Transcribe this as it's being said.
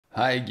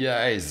Hi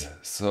guys,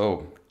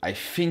 so I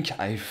think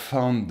I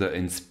found the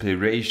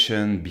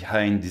inspiration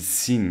behind this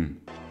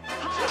scene.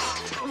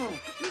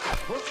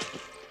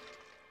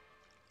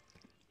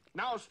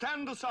 Now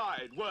stand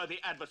aside, worthy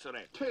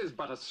adversary. 'Tis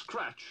but a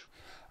scratch.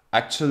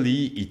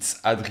 Actually,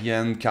 it's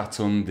Adrian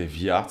Carton de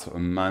Wiart, a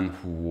man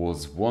who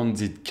was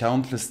wounded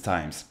countless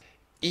times.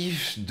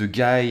 If the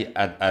guy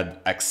had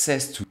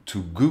access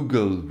to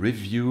Google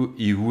review,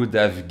 he would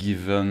have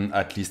given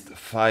at least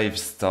 5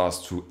 stars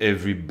to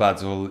every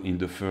battle in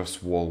the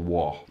First World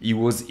War. He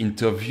was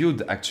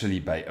interviewed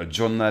actually by a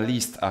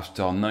journalist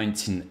after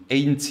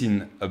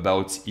 1918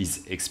 about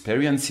his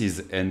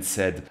experiences and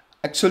said,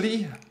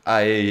 "Actually,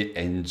 I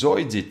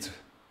enjoyed it,"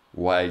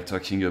 while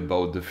talking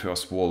about the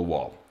First World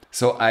War.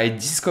 So I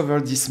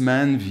discovered this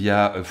man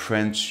via a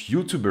French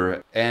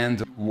YouTuber, and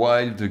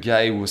while the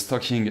guy was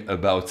talking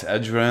about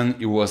Adrian,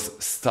 he was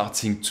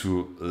starting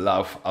to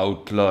laugh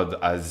out loud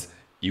as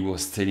he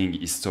was telling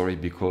his story,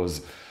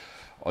 because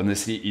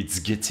honestly it's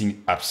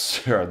getting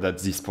absurd at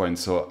this point.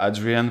 So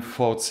Adrian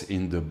fought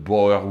in the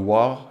Boer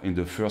War, in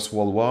the First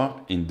World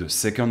War, in the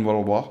Second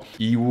World War.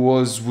 He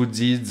was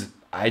wounded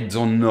I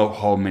don't know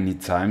how many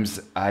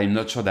times. I'm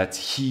not sure that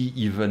he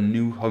even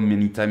knew how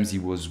many times he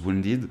was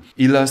wounded.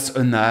 He lost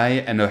an eye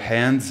and a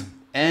hand,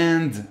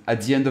 and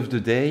at the end of the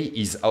day,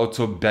 his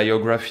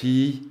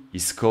autobiography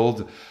is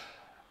called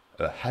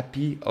A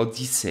Happy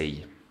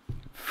Odyssey.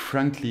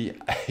 Frankly,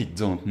 I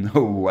don't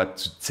know what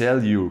to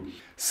tell you.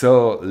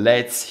 So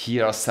let's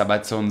hear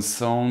Sabaton's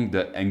song,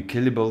 The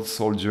Unkillable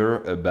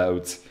Soldier,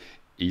 about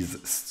his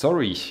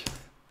story.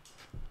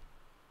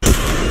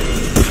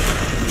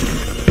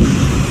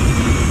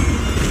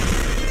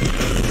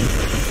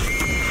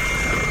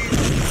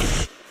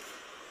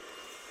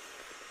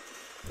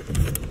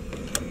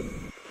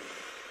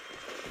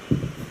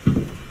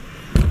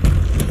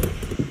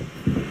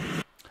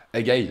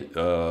 Hey guys,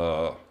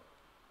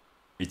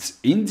 it's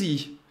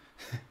Indy.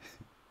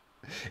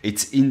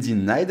 It's Indy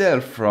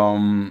Nidal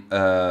from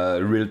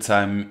Real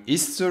Time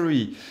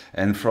History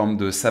and from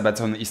the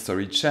Sabaton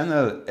History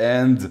channel.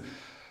 And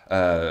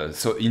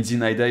so Indy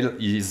Nidal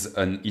is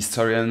an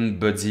historian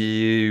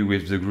buddy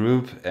with the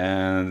group,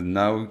 and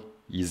now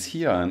he's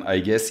here, and I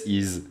guess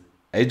he's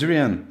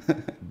Adrian.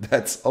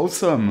 That's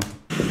awesome.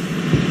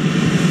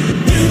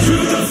 Into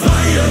the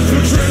fire,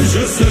 through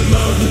trenches and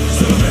mud,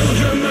 so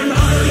Belgium and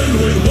Ireland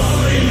with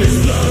wine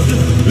is blood.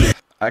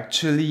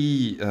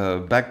 Actually,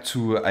 back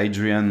to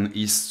Adrian's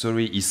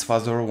history, his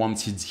father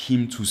wanted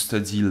him to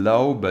study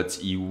law, but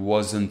he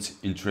wasn't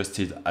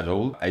interested at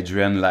all.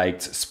 Adrian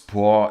liked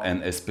sport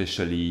and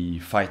especially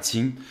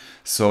fighting.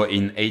 So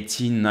in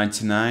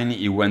 1899,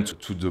 he went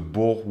to the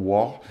Boer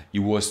War. He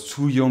was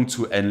too young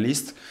to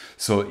enlist,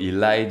 so he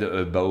lied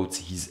about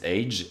his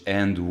age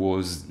and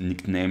was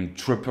nicknamed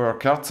Trooper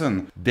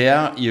Carton.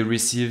 There, he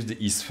received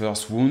his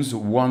first wounds,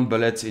 1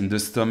 bullet in the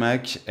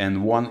stomach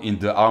and 1 in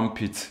the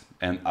armpit.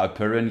 And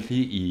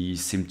apparently he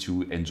seemed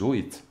to enjoy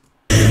it.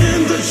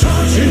 In the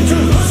charge into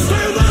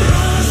hostile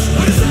barrage,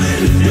 I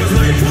said, you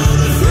fight for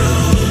the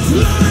front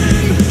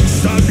line.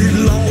 Studied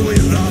law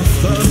with a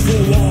third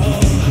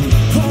war.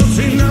 Fought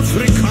in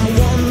Africa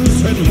once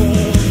and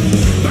more.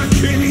 Back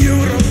in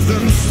Europe,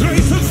 then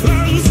straight to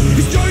France.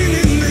 He's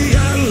joining the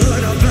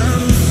Allied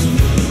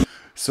advance.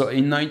 So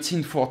in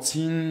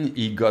 1914,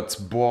 he got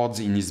bored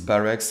in his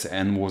barracks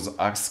and was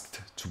asked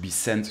to be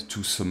sent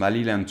to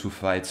Somaliland to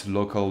fight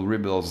local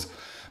rebels.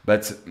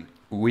 But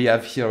we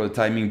have here a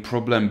timing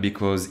problem,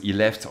 because he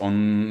left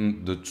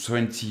on the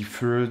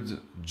 23rd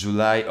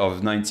July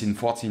of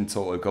 1914,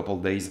 so a couple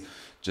days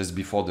just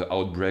before the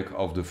outbreak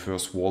of the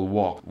First World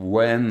War,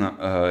 when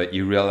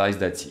he realized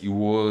that he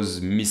was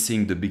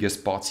missing the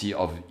biggest party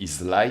of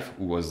his life,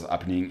 who was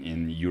happening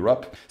in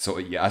Europe. So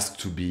he asked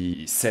to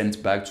be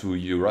sent back to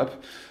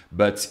Europe,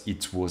 but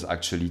it was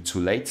actually too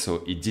late.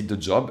 So he did the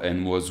job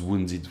and was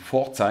wounded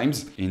 4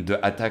 times in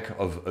the attack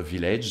of a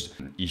village.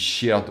 He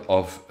sheared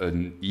off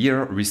an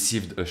ear,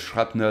 received a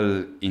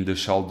shrapnel in the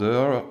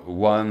shoulder,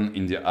 1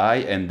 in the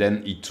eye, and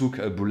then he took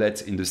a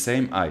bullet in the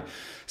same eye.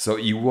 So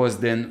he was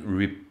then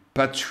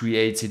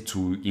repatriated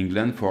to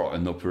England for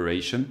an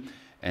operation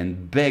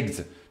and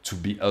begged to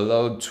be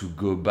allowed to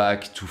go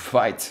back to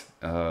fight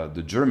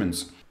the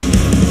Germans.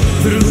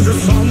 Through the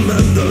sun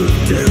and the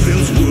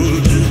devil's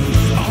wood,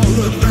 all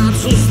the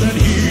battles that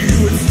he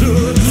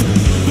withstood.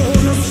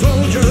 Born a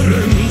soldier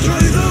and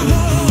enjoyed the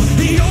war,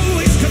 he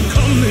always kept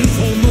coming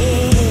for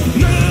more.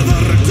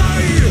 Never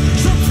die,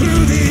 shot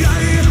through the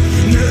eye,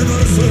 never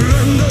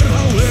surrender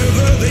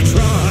however they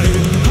try.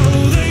 How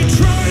they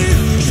try,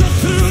 shot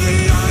through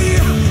the eye,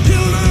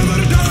 he'll never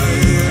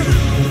die.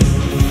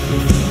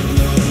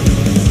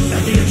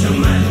 At the edge of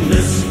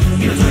madness,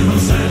 in a time of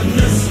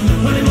sadness,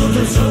 when a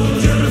mortal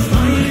soldier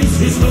finds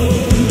his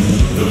home,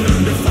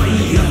 under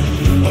fire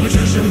of a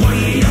church and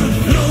wire,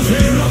 no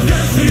fear of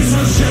death is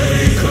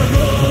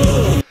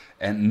unshakable.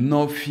 And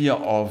no fear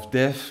of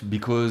death,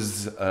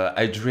 because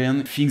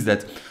Adrian thinks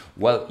that,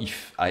 well,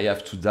 if I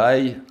have to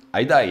die,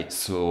 I die.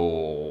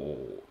 So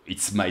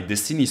it's my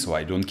destiny, so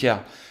I don't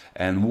care.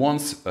 And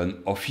once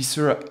an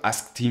officer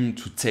asked him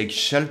to take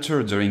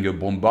shelter during a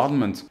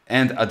bombardment,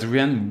 and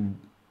Adrian,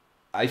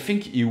 I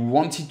think he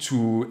wanted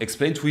to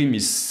explain to him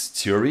his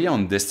theory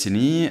on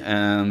destiny,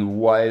 and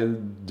while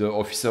the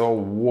officer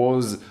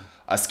was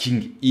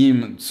asking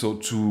him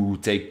to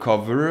take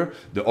cover,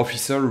 the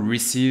officer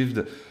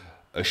received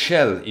a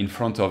shell in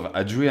front of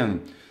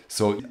Adrian.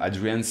 So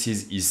Adrian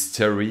sees his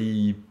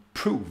theory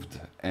proved,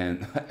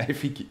 and I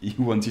think he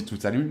wanted to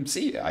tell him,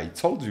 see, I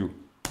told you.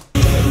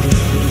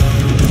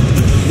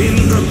 In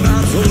the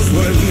battles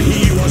when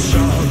he was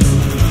shot,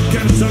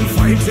 kept on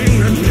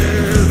fighting and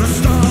never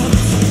stopped.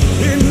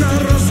 In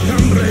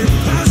Arrascambre,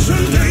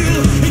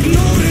 Passchendaele,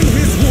 ignoring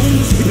his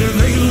wounds, he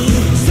prevailed.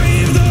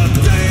 Save the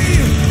day,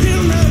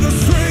 he'll never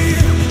stray,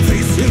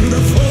 facing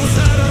the foes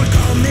that are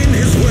coming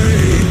his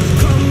way.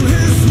 Come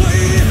his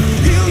way,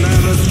 he'll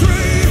never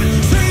stray,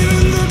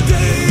 saving the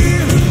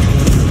day.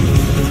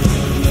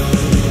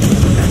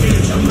 At the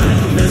edge of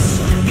madness,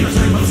 in a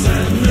time of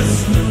sadness,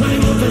 when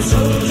a mortal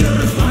soldier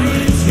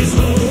finds his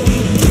home,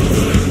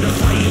 in the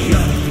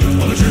fire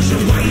of a church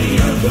of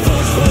wire,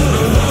 fought for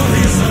a war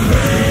is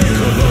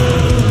unbreakable.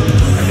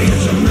 At the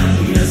edge of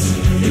madness,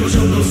 he will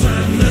show no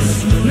sadness,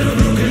 never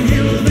broken,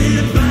 he'll be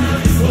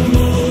back for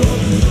more.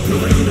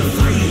 Through the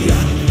fire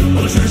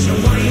of a church of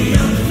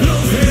wire, no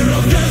fear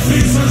of death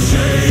is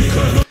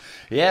unshakable.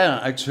 Yeah,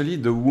 actually,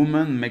 the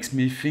woman makes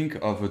me think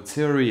of a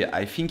theory.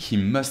 I think he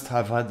must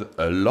have had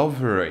a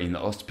lover in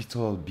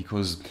hospital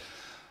because,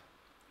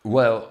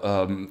 well,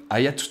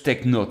 I had to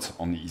take note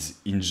on his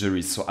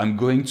injuries, so I'm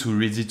going to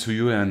read it to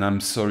you, and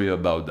I'm sorry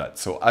about that.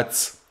 So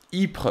at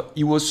Ypres,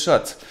 he was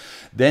shot.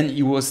 Then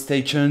he was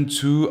taken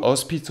to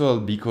hospital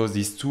because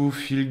his two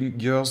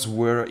fingers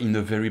were in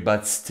a very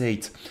bad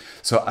state.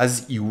 So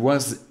as he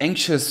was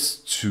anxious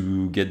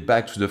to get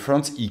back to the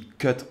front, he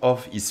cut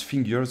off his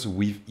fingers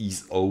with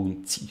his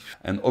own teeth.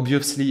 And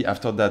obviously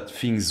after that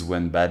things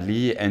went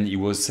badly and he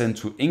was sent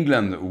to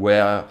England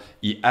where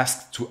he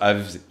asked to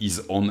have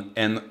his own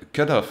hand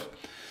cut off.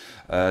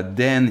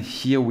 Then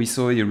here we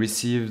saw he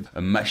received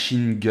a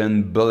machine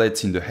gun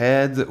bullet in the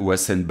head,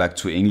 was sent back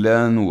to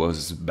England,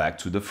 was back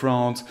to the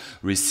front,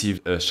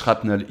 received a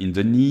shrapnel in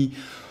the knee,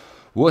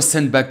 was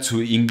sent back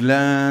to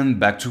England,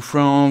 back to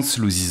France,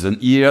 loses an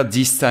ear,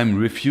 this time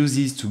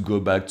refuses to go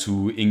back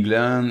to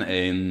England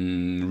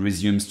and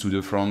resumes to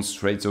the front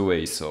straight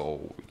away,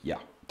 so yeah.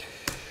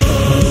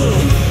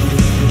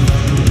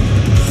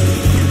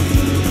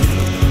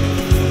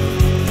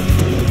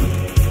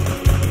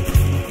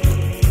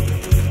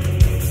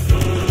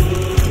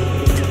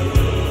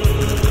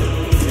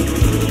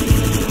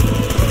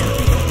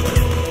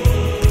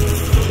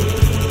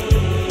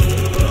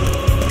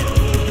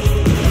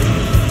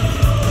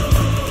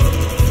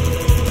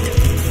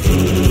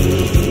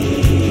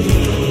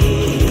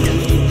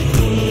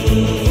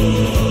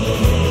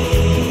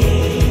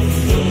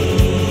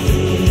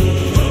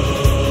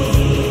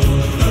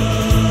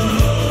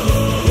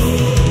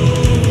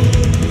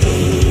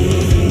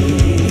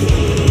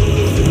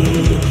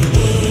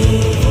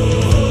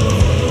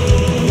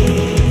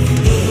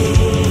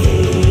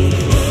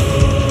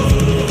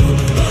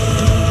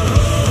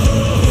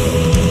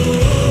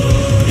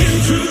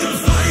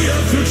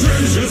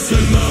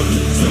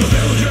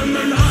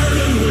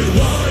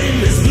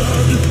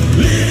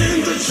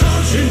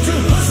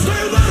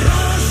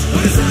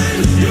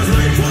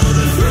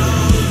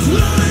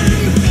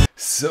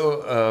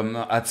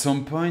 So at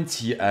some point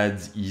he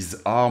had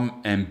his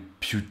arm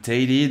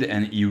amputated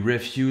and he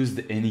refused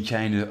any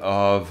kind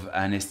of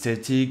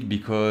anesthetic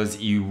because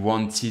he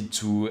wanted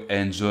to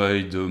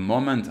enjoy the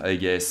moment, I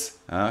guess.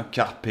 Hein?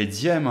 Carpe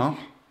diem, hein?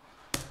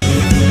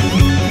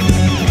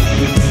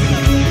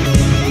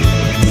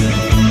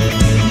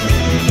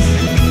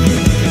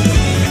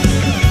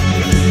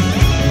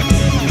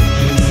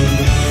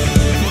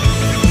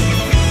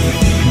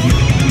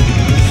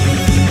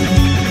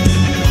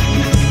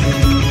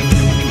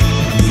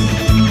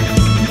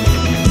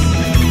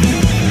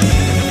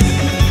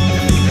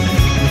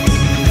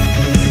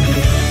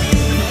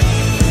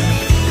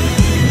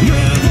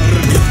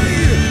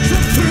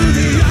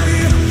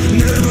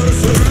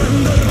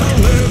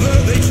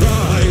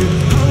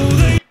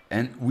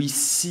 We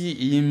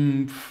see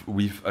him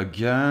with a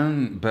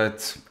gun,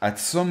 but at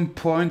some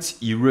point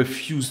he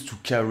refused to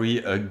carry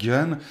a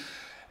gun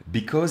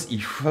because he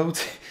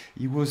thought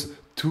he was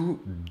too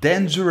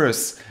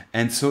dangerous,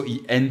 and so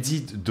he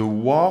ended the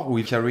war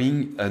with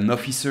carrying an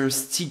officer's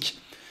stick,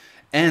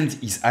 and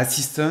his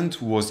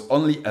assistant was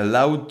only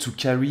allowed to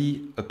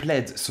carry a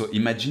plaid. So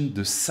imagine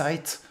the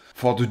sight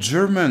for the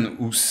German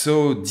who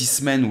saw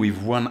this man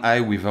with one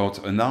eye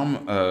without an arm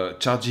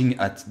charging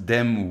at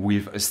them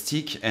with a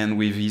stick and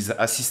with his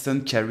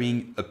assistant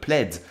carrying a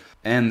plaid.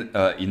 And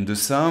in the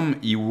sum,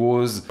 he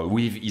was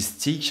with his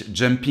stick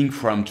jumping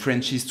from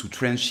trenches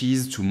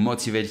to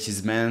motivate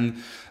his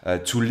men,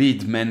 to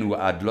lead men who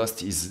had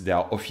lost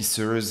their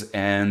officers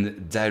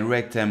and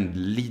direct them,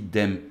 lead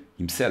them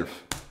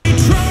himself.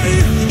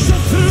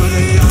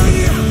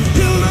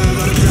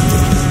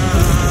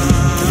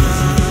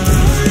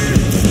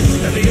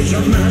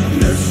 Of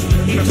madness,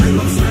 in a time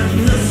of sadness.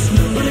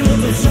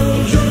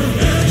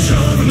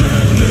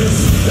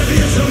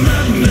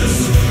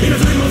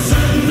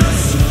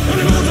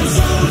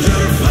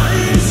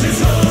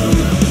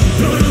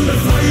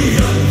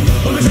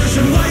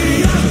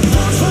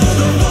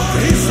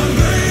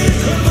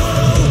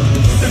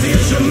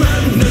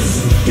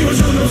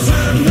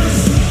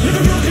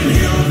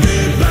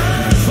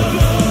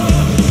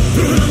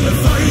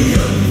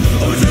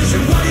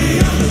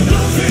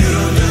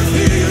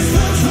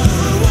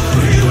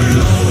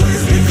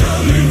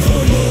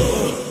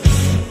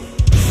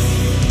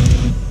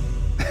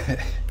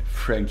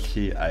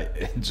 frankly, I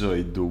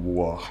enjoyed the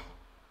war.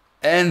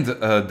 And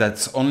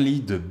that's only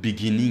the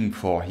beginning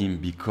for him,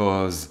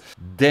 because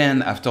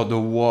then after the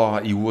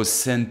war he was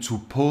sent to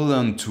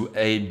Poland to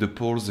aid the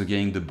Poles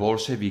against the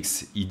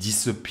Bolsheviks. He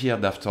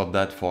disappeared after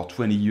that for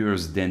 20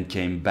 years, then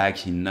came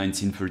back in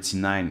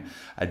 1939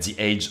 at the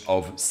age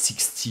of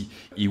 60.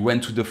 He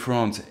went to the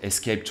front,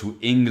 escaped to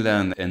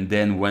England, and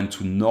then went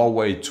to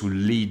Norway to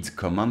lead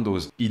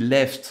commandos. He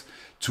left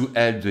to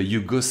help the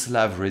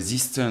Yugoslav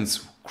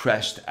resistance,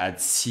 crashed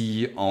at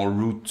sea en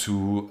route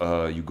to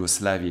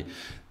Yugoslavia.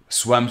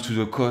 Swam to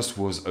the coast,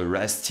 was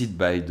arrested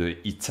by the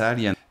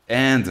Italians,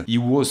 and he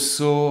was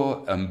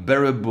so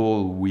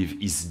unbearable with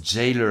his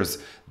jailers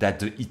that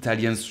the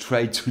Italians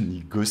tried to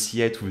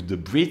negotiate with the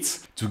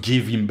Brits to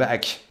give him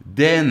back.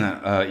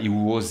 Then he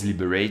was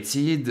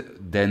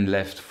liberated, then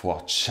left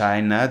for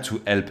China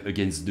to help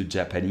against the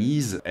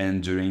Japanese,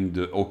 and during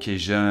the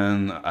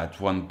occasion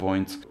at one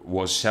point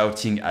was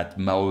shouting at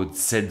Mao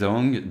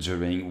Zedong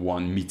during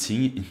one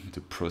meeting in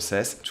the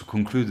process. To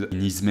conclude, in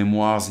his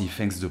memoirs he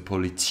thanks the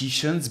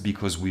politicians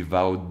because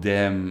without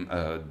them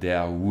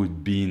there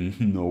would be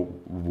no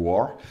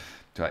war.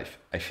 So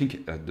I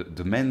think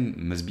the man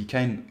must be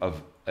kind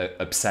of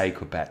a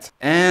psychopath.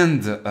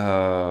 And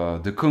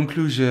the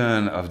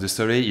conclusion of the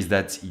story is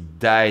that he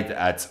died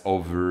at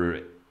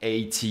over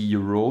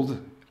 80-year-old,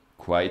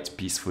 quite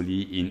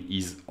peacefully in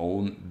his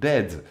own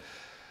bed.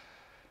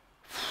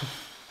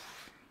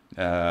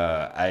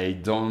 I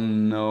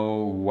don't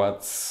know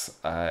what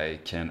I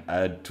can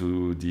add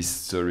to this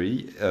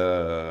story.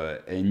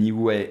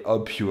 Anyway,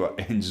 hope you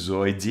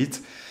enjoyed it,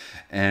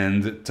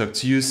 and talk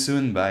to you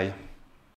soon. Bye.